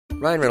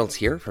Ryan Reynolds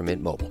here from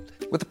Mint Mobile.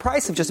 With the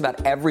price of just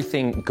about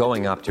everything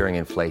going up during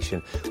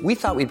inflation, we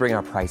thought we'd bring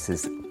our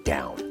prices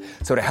down.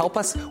 So to help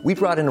us, we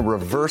brought in a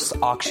reverse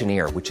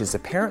auctioneer, which is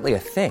apparently a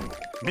thing.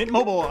 Mint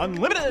Mobile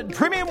Unlimited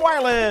Premium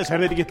Wireless. How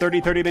to get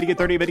 30, 30, bit to get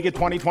 30, bit to get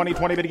 20, 20,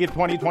 20, bit to get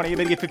 20, 20,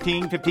 bit to get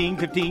 15, 15,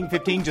 15,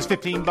 15, just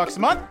 $15 a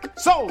month?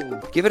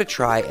 Sold! Give it a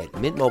try at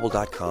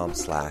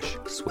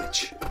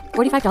mintmobile.com/switch.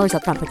 $45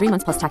 up front for 3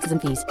 months plus taxes and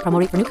fees. Promo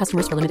rate for new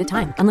customers for limited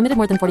time. Unlimited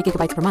more than 40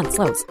 gigabytes per month.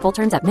 Slows full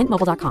terms at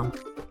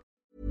mintmobile.com.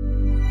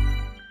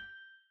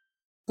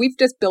 We've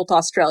just built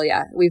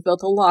Australia. We've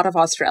built a lot of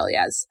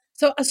Australias.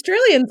 So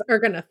Australians are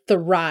going to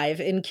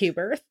thrive in Cube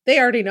Earth. They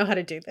already know how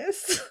to do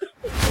this.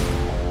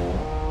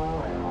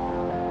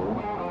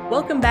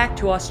 Welcome back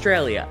to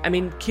Australia.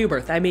 Cube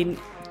Earth.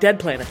 Dead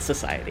Planet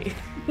Society.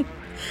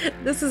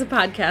 This is a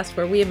podcast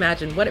where we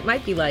imagine what it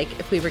might be like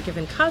if we were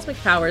given cosmic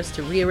powers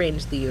to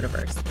rearrange the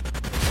universe.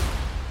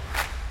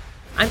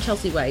 I'm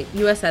Chelsea White,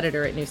 U.S.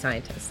 editor at New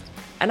Scientist.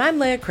 And I'm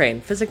Leah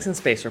Crane, physics and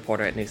space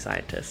reporter at New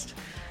Scientist.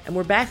 And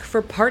we're back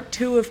for part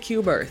 2 of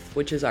Cube Earth,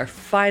 which is our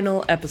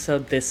final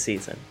episode this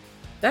season.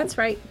 That's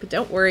right, but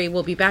don't worry,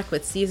 we'll be back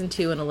with season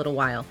 2 in a little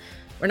while.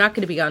 We're not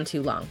going to be gone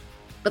too long.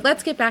 But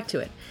let's get back to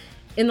it.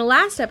 In the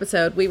last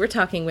episode, we were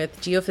talking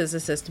with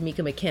geophysicist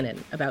Mika McKinnon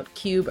about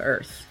Cube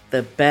Earth.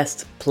 The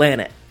best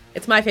planet.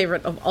 It's my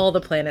favorite of all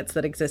the planets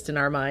that exist in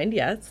our mind,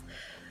 yes.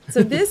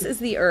 So this is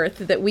the Earth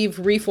that we've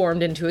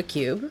reformed into a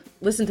cube.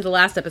 Listen to the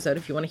last episode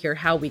if you want to hear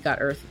how we got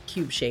Earth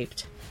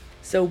cube-shaped.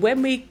 So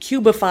when we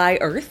cubify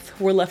Earth,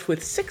 we're left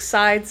with 6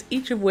 sides,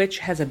 each of which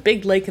has a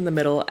big lake in the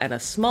middle and a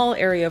small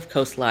area of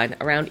coastline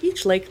around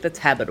each lake that's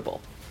habitable.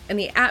 And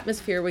the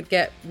atmosphere would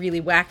get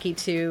really wacky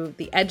too.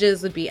 The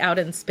edges would be out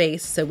in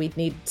space, so we'd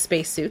need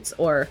spacesuits,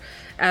 or,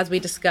 as we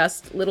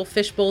discussed, little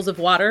fish bowls of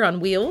water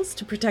on wheels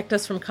to protect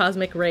us from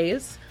cosmic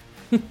rays.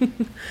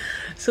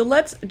 So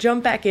let's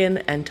jump back in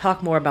and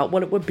talk more about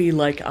what it would be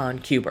like on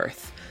Cube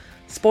Earth.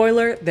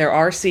 Spoiler, there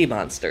are sea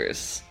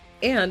monsters.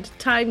 And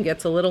time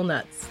gets a little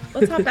nuts.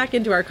 Let's hop back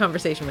into our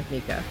conversation with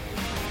Mika.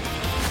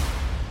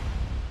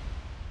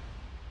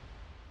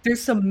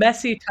 There's some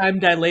messy time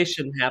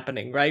dilation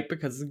happening, right?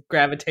 Because of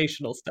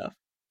gravitational stuff.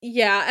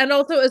 Yeah, and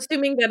also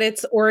assuming that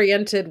it's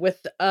oriented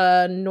with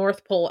a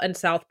North Pole and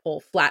South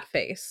Pole flat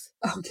face.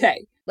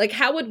 Okay. Like,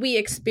 how would we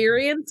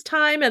experience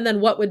time, and then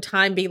what would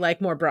time be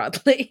like more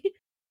broadly?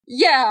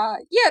 Yeah,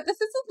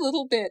 this is a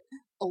little bit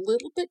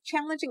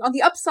challenging. On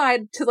the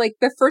upside to, like,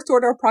 the first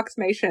order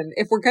approximation,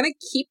 if we're gonna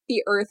keep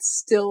the Earth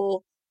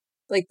still,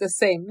 like, the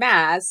same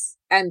mass,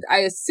 and I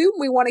assume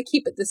we want to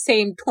keep it the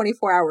same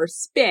 24-hour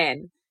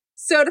spin,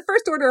 so the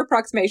first order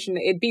approximation,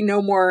 it'd be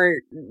no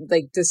more,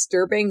 like,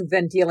 disturbing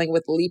than dealing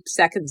with leap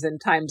seconds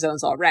and time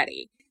zones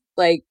already.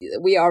 Like,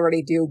 we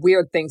already do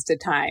weird things to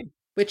time.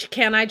 Which,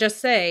 can I just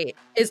say,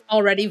 is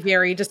already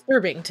very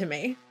disturbing to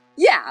me.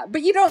 Yeah,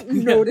 but you don't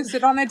notice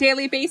it on a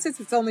daily basis.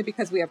 It's only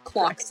because we have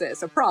clocks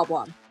that's a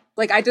problem.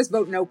 Like, I just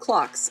vote no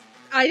clocks.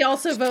 I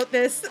also vote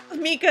this.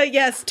 Mika,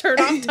 yes, turn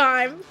off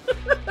time.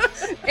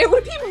 It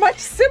would be much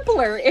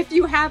simpler if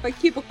you have a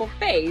cubical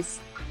face,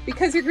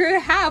 because you're going to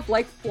have,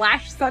 like,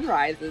 flash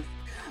sunrises.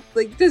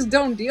 Like, just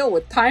don't deal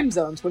with time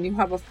zones when you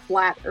have a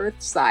flat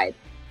Earth side.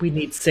 We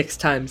need 6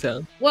 time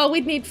zones. Well,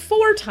 we'd need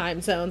 4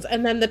 time zones,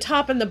 and then the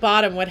top and the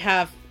bottom would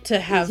have to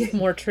have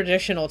more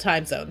traditional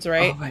time zones,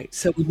 right? Oh, right.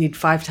 So we need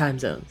 5 time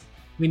zones.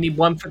 We need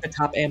 1 for the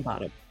top and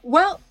bottom.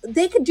 Well,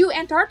 they could do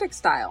Antarctic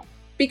style.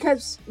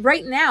 Because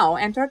right now,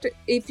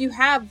 if you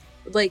have,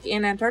 like,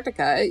 in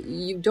Antarctica,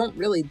 you don't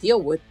really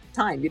deal with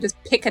time. You just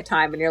pick a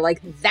time and you're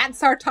like,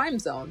 that's our time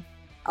zone.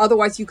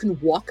 Otherwise, you can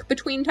walk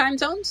between time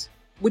zones,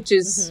 which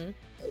is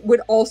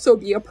would also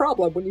be a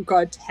problem when you've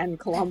got a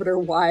 10-kilometer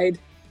wide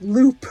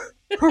loop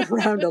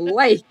around a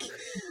lake.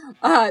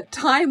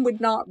 Time would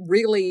not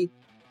really...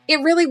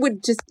 It really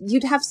would just,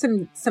 you'd have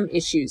some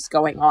issues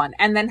going on,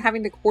 and then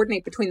having to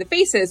coordinate between the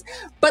faces,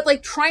 but,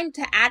 like, trying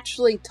to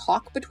actually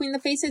talk between the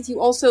faces, you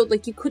also,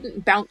 like, you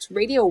couldn't bounce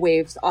radio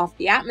waves off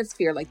the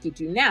atmosphere like you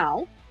do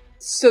now,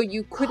 so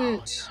you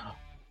couldn't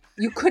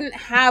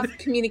have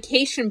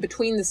communication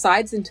between the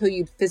sides until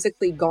you'd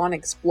physically gone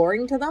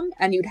exploring to them,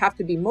 and you'd have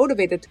to be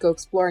motivated to go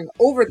exploring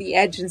over the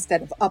edge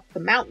instead of up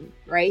the mountain,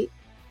 right?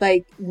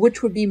 Like,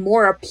 which would be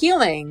more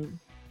appealing.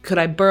 Could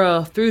I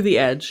burrow through the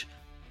edge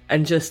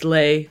and just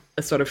lay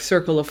a sort of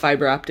circle of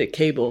fiber optic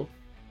cable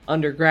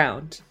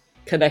underground,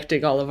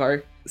 connecting all of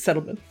our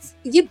settlements?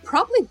 You'd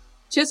probably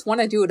just want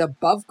to do it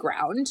above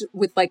ground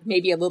with, like,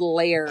 maybe a little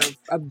layer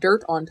of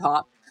dirt on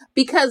top,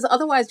 because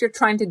otherwise you're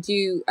trying to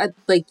do,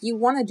 you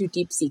want to do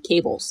deep sea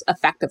cables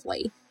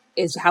effectively,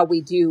 is how we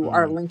do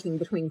our linking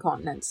between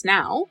continents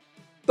now.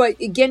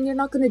 But again, you're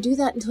not going to do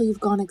that until you've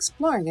gone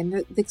exploring. And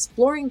the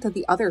exploring to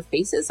the other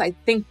faces, I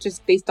think,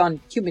 just based on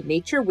human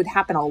nature, would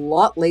happen a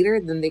lot later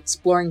than the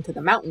exploring to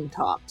the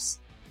mountaintops.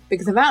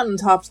 Because the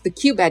mountaintops, the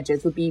cube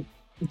edges would be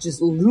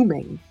just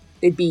looming.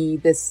 They'd be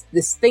this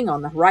thing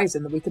on the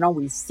horizon that we can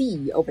always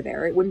see over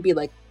there. It wouldn't be,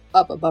 like,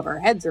 up above our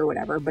heads or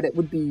whatever, but it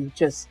would be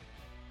just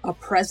a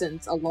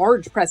presence, a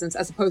large presence,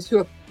 as opposed to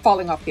a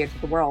falling off the edge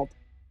of the world.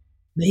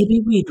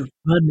 Maybe we'd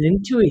run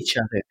into each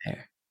other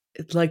there.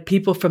 It's like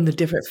people from the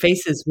different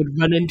faces would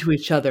run into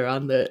each other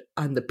on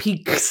the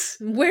peaks.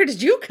 Where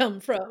did you come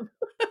from?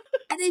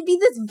 And it'd be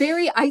this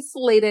very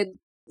isolated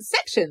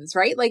sections,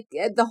 right? Like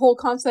the whole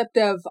concept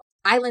of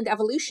island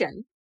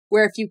evolution,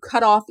 where if you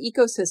cut off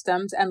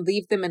ecosystems and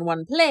leave them in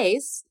one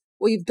place,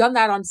 well, you've done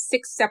that on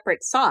 6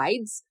 separate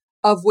sides,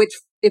 of which,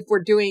 if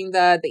we're doing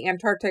the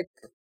Antarctic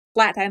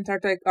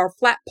or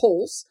flat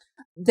poles,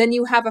 then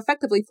you have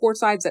effectively 4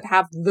 sides that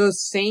have the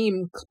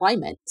same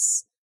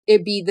climates.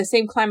 It'd be the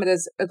same climate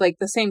as, like,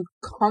 the same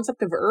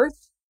concept of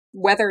Earth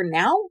weather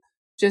now,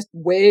 just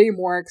way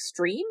more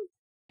extreme,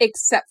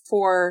 except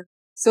for,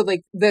 so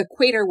like the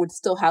equator would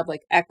still have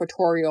like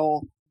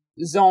equatorial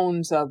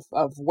zones of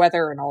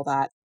weather and all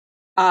that.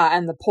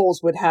 And the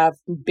poles would have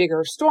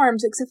bigger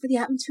storms, except for the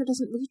atmosphere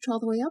doesn't reach all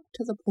the way up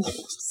to the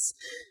poles.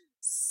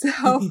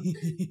 So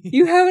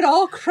you have it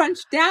all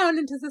crunched down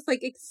into this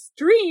like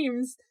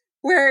extremes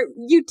where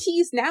you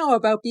tease now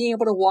about being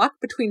able to walk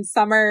between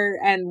summer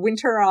and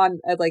winter on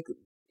like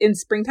in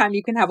springtime,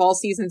 you can have all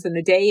seasons in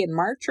a day in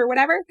March or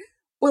whatever.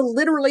 Well,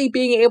 literally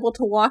being able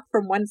to walk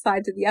from one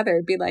side to the other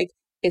and be like,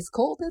 it's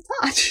cold, it's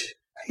hot.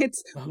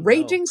 It's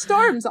raging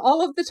storms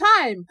all of the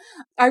time.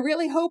 I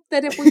really hope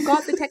that if we've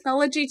got the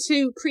technology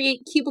to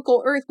create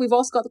cubicle Earth, we've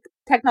also got the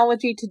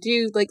technology to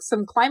do like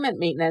some climate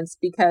maintenance,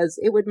 because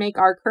it would make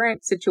our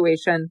current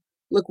situation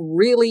look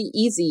really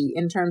easy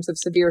in terms of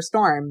severe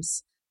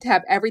storms to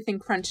have everything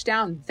crunched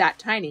down that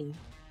tiny.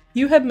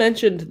 You had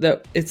mentioned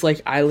that it's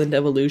like island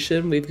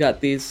evolution. We've got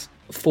these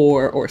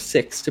 4 or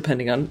 6,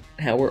 depending on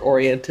how we're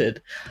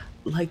oriented,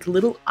 like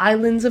little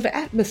islands of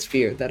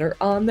atmosphere that are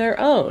on their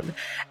own.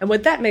 And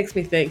what that makes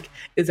me think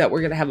is that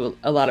we're going to have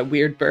a lot of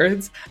weird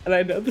birds. And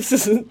I know this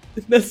isn't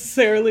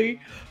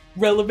necessarily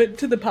relevant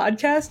to the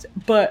podcast,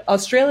 but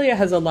Australia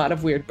has a lot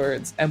of weird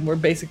birds, and we're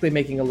basically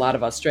making a lot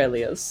of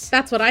Australias.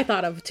 That's what I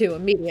thought of too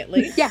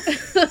immediately. Yeah.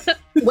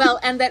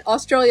 Well, and that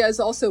Australia is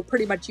also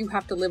pretty much, you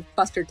have to live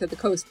clustered to the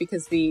coast,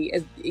 because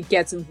it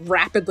gets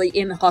rapidly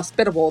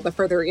inhospitable the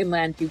further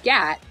inland you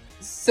get.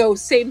 So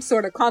same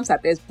sort of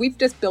concept is we've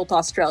just built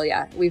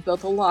Australia. We've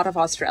built a lot of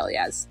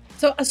Australias.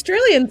 So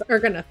Australians are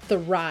going to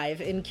thrive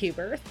in Cube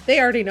Earth.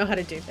 They already know how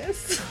to do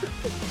this.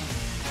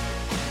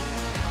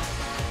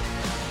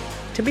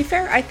 To be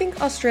fair, I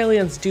think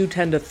Australians do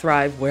tend to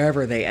thrive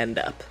wherever they end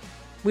up.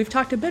 We've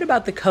talked a bit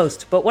about the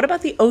coast, but what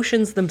about the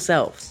oceans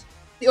themselves?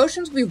 The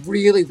oceans will be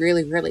really,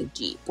 really, really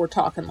deep. We're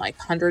talking like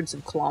hundreds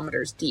of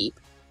kilometers deep,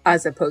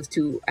 as opposed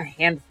to a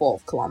handful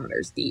of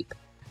kilometers deep.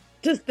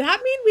 Does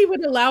that mean we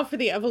would allow for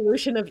the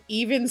evolution of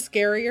even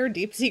scarier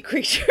deep sea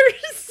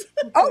creatures?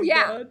 Oh,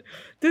 yeah. God.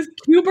 This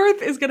Cube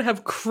Earth is going to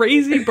have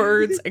crazy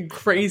birds and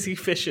crazy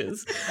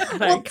fishes. And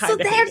Well, I kind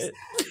of hate it.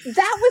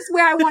 that was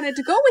where I wanted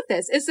to go with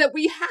this, is that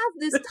we have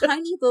this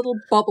tiny little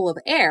bubble of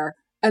air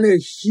and a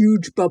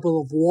huge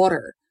bubble of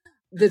water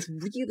that's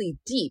really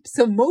deep.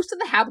 So most of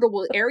the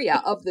habitable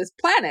area of this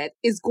planet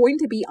is going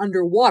to be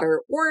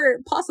underwater or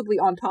possibly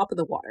on top of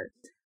the water.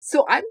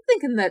 So I'm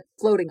thinking that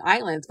floating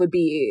islands would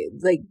be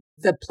like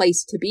the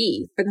place to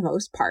be for the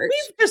most part.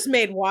 We've just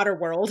made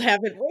Waterworld,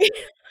 haven't we?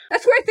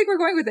 That's where I think we're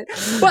going with it.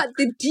 But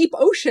the deep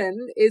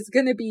ocean is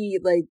going to be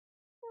like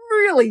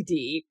really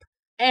deep.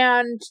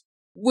 And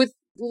with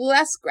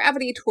less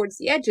gravity towards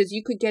the edges,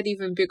 you could get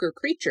even bigger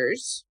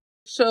creatures.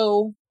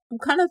 So I'm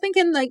kind of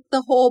thinking like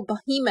the whole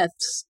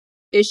behemoths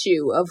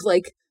issue of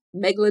like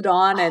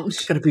Megalodon and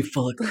It's going to be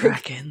full of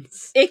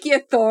krakens.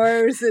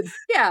 ichthyosaurs. And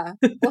yeah,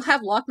 we'll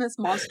have Loch Ness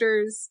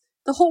monsters.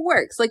 The whole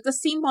works. Like the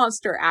sea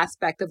monster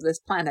aspect of this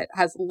planet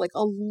has like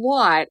a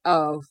lot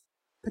of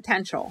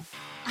potential.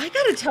 I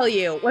gotta tell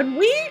you, when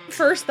we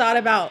first thought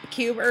about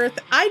Cube Earth,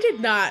 I did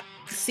not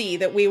see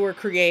that we were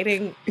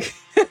creating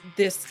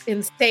this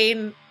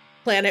insane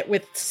planet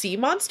with sea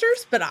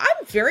monsters, but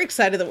I'm very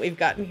excited that we've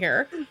gotten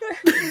here.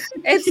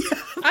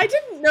 I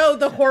didn't know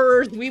the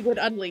horrors we would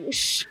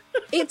unleash.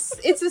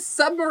 It's a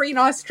submarine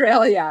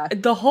Australia.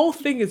 The whole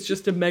thing is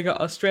just a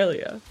mega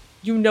Australia.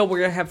 You know we're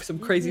going to have some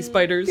crazy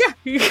spiders.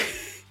 Yeah.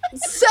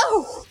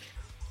 So,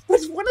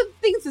 what's one of the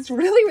things that's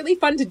really, really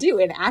fun to do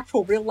in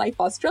actual real life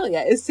Australia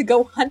is to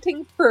go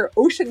hunting for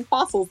ocean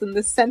fossils in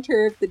the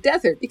center of the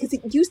desert, because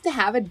it used to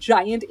have a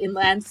giant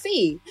inland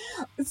sea.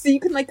 So you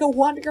can like go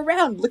wandering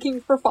around looking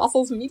for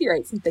fossils and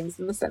meteorites and things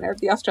in the center of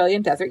the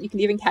Australian desert. You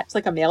can even catch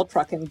like a mail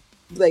truck and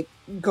like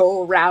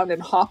go around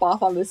and hop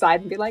off on the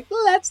side and be like,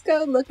 let's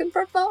go looking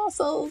for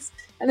fossils.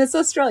 And it's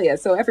Australia,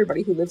 so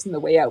everybody who lives in the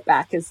way out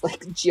back is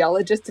like a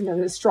geologist and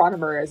an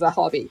astronomer as a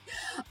hobby.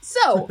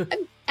 So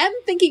I'm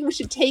thinking we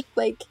should take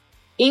like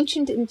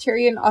ancient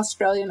interior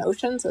Australian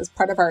oceans as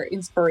part of our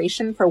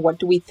inspiration for what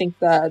do we think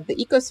the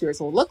ecospheres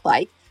will look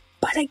like.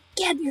 But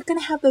again, you're going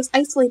to have those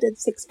isolated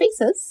 6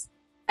 faces,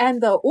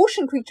 and the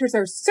ocean creatures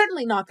are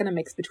certainly not going to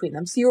mix between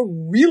them. So you're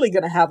really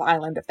going to have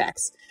island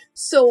effects.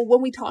 So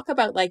when we talk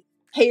about like,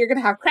 hey, you're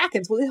going to have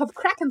krakens. Well, you'll have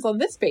krakens on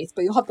this face,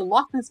 but you'll have the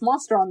Loch Ness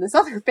monster on this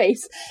other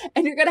face.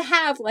 And you're going to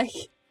have like,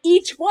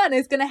 each one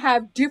is going to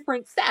have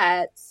different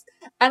sets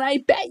And I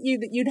bet you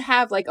that you'd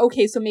have like,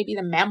 okay, so maybe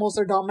the mammals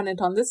are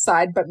dominant on this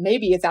side, but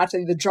maybe it's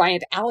actually the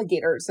giant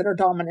alligators that are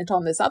dominant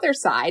on this other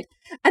side.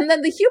 And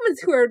then the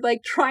humans who are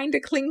like trying to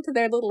cling to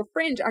their little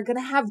fringe are going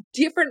to have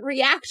different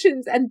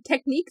reactions and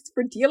techniques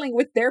for dealing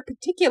with their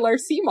particular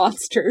sea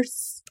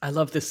monsters. I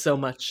love this so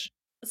much.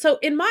 So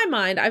in my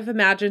mind, I've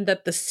imagined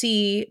that the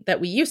sea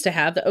that we used to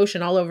have, the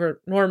ocean all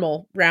over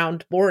normal,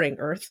 round, boring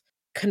Earth,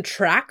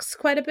 contracts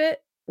quite a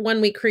bit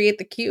when we create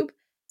the cube.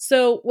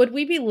 So would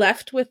we be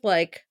left with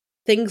like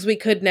things we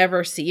could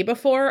never see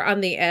before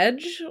on the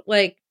edge?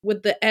 Like,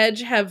 would the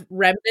edge have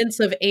remnants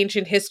of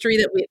ancient history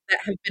that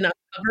have been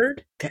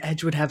uncovered? The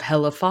edge would have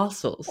hella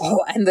fossils.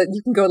 Oh, and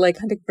you can go like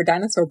hunting for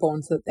dinosaur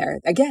bones out there.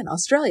 Again,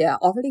 Australia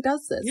already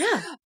does this.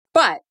 Yeah.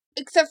 But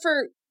except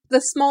for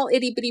the small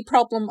itty bitty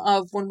problem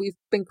of when we've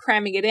been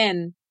cramming it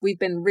in, we've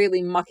been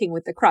really mucking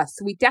with the crust.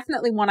 So we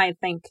definitely want to, I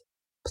think,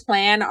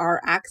 plan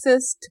our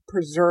axis to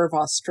preserve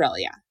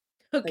Australia.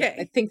 Okay. Like,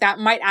 I think that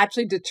might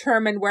actually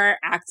determine where our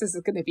axis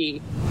is going to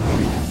be.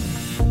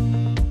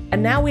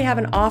 And now we have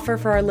an offer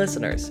for our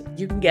listeners.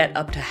 You can get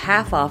up to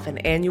half off an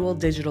annual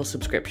digital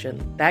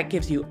subscription. That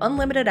gives you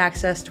unlimited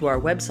access to our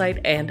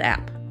website and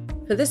app.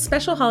 For this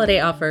special holiday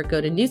offer, go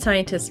to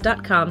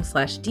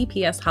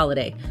newscientist.com/DPS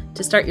holiday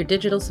to start your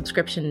digital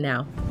subscription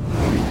now.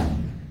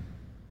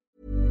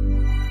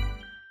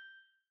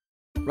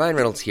 Ryan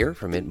Reynolds here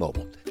from Mint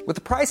Mobile. With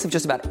the price of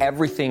just about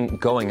everything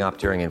going up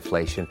during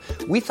inflation,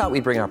 we thought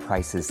we'd bring our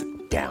prices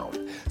down.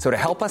 So to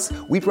help us,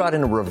 we brought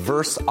in a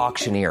reverse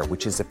auctioneer,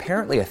 which is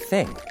apparently a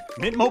thing.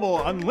 Mint Mobile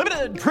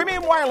Unlimited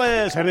Premium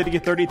Wireless. How to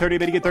get 30, 30,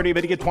 bit to get 30,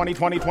 bit to get 20,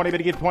 20, 20, bit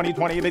to get 20,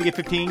 20, bit to get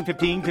 15,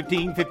 15,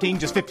 15, 15,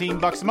 just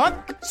 $15 a month?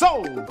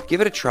 Sold!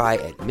 Give it a try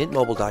at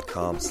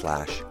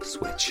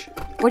mintmobile.com/switch.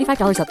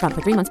 $45 up front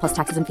for 3 months plus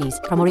taxes and fees.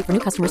 Promo rate for new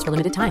customers for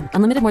limited time.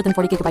 Unlimited more than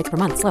 40 gigabytes per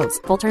month. Slows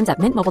full terms at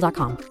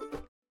mintmobile.com.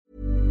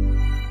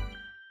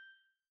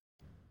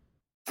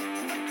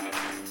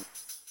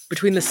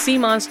 Between the sea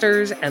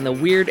monsters and the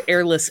weird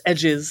airless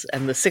edges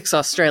and the 6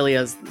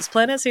 Australias, this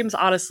planet seems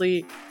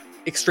honestly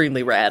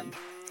extremely rad.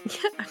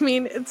 Yeah, I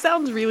mean, it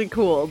sounds really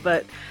cool,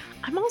 but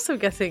I'm also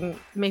guessing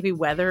maybe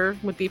weather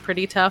would be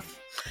pretty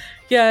tough.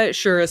 Yeah,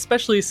 sure,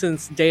 especially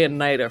since day and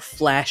night are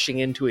flashing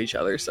into each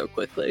other so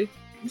quickly.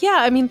 Yeah,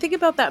 I mean, think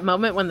about that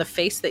moment when the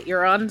face that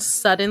you're on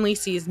suddenly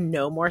sees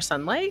no more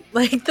sunlight.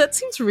 Like, that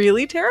seems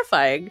really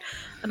terrifying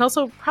and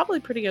also probably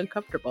pretty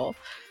uncomfortable.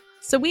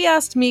 So we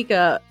asked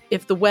Mika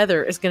if the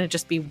weather is going to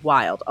just be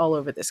wild all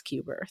over this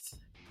cube Earth.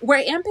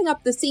 We're amping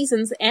up the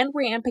seasons and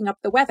we're amping up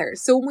the weather.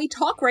 So when we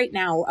talk right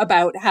now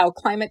about how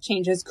climate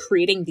change is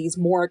creating these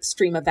more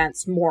extreme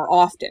events more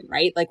often,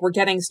 right? Like we're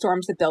getting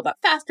storms that build up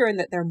faster and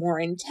that they're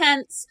more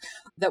intense,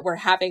 that we're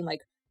having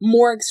like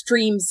more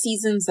extreme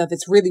seasons of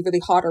it's really, really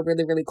hot or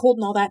really, really cold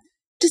and all that.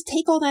 Just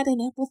take all that and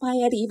amplify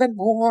it even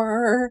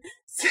more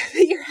so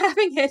that you're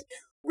having it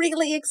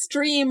really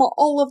extreme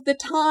all of the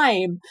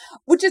time,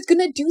 which is going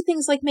to do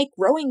things like make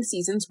growing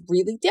seasons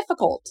really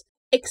difficult.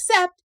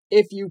 Except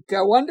if you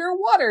go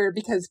underwater,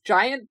 because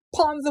giant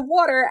ponds of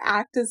water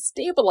act as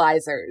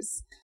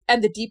stabilizers.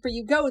 And the deeper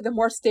you go, the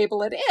more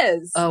stable it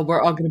is. Oh,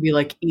 we're all going to be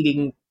like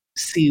eating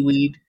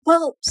seaweed.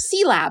 Well,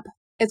 Sealab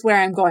is where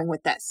I'm going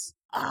with this.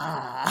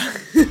 Ah.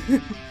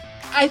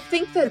 I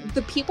think that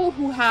the people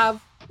who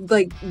have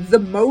like the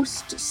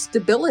most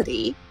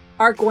stability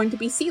are going to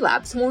be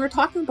Sealab. So when we were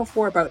talking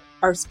before about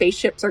our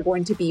spaceships are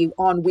going to be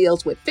on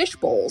wheels with fish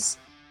bowls,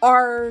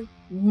 our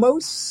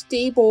most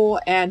stable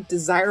and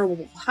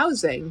desirable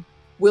housing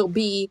will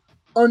be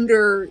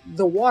under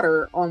the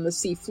water on the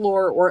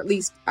seafloor, or at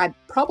least at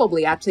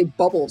probably actually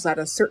bubbles at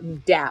a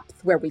certain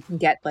depth where we can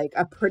get like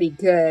a pretty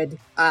good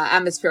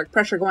atmospheric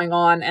pressure going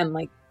on, and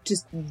like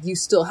just you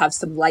still have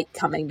some light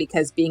coming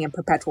because being in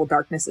perpetual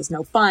darkness is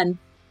no fun.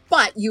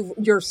 But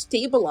you're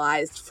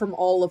stabilized from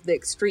all of the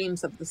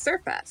extremes of the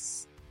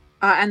surface.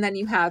 And then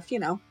you have, you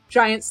know,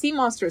 giant sea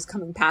monsters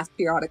coming past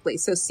periodically.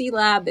 So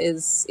Sealab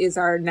is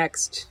our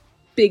next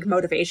big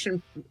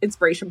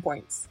inspiration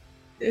points.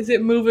 Is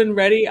it moving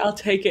ready? I'll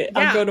take it.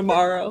 Yeah. I'll go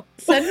tomorrow.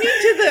 Send me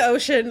to the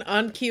ocean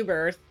on Cube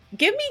Earth.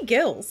 Give me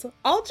gills.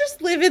 I'll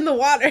just live in the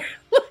water.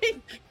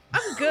 Like,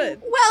 I'm good.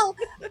 Well,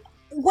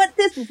 what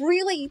this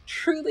really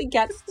truly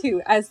gets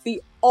to as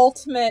the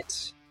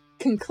ultimate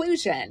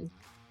conclusion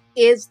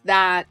is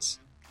that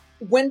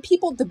when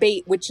people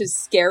debate which is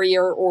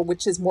scarier or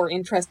which is more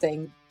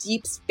interesting,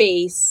 deep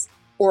space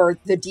or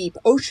the deep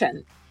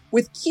ocean,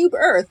 with Cube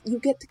Earth, you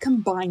get to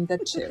combine the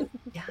two.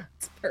 Yeah,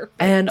 it's perfect.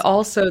 And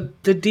also,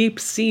 the deep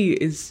sea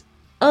is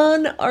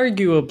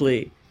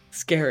unarguably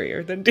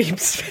scarier than deep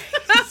space.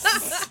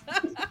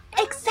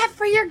 Except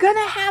for you're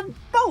gonna have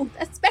both,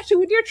 especially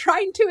when you're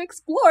trying to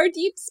explore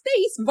deep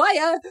space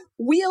via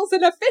wheels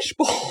in a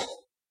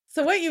fishbowl.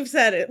 So what you've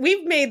said,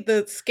 we've made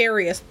the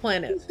scariest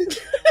planet.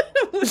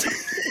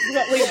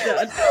 What we've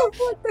done.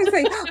 What they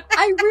say,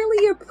 I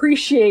really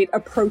appreciate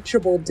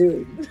approachable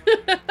doom.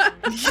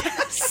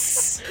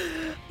 Yes!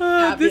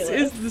 This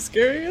is the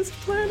scariest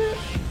planet.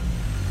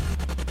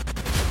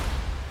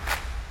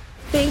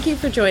 Thank you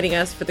for joining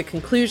us for the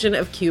conclusion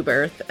of Cube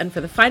Earth and for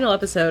the final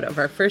episode of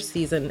our first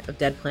season of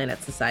Dead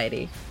Planet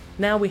Society.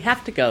 Now we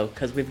have to go,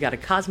 because we've got a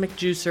cosmic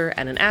juicer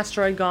and an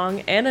asteroid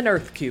gong and an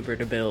Earth cuber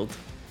to build.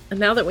 And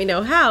now that we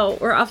know how,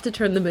 we're off to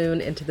turn the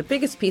moon into the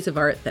biggest piece of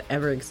art that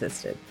ever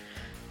existed.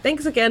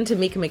 Thanks again to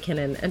Mika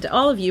McKinnon and to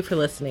all of you for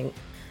listening.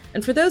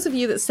 And for those of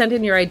you that sent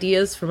in your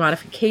ideas for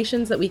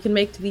modifications that we can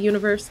make to the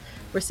universe,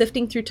 we're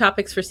sifting through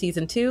topics for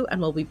Season 2,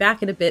 and we'll be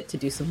back in a bit to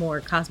do some more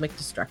cosmic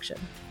destruction.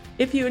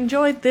 If you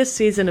enjoyed this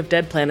season of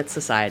Dead Planet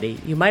Society,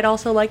 you might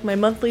also like my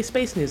monthly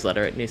space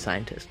newsletter at New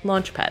Scientist,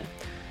 Launchpad.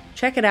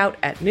 Check it out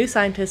at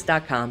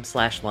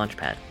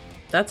newscientist.com/launchpad.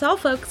 That's all,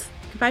 folks.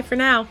 Goodbye for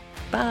now.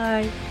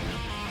 Bye.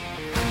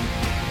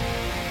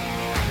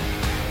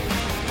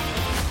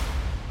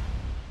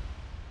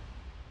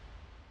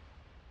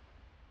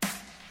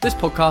 This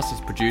podcast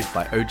is produced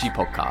by OG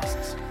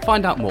Podcasts.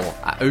 Find out more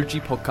at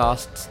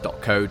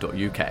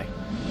ogpodcasts.co.uk.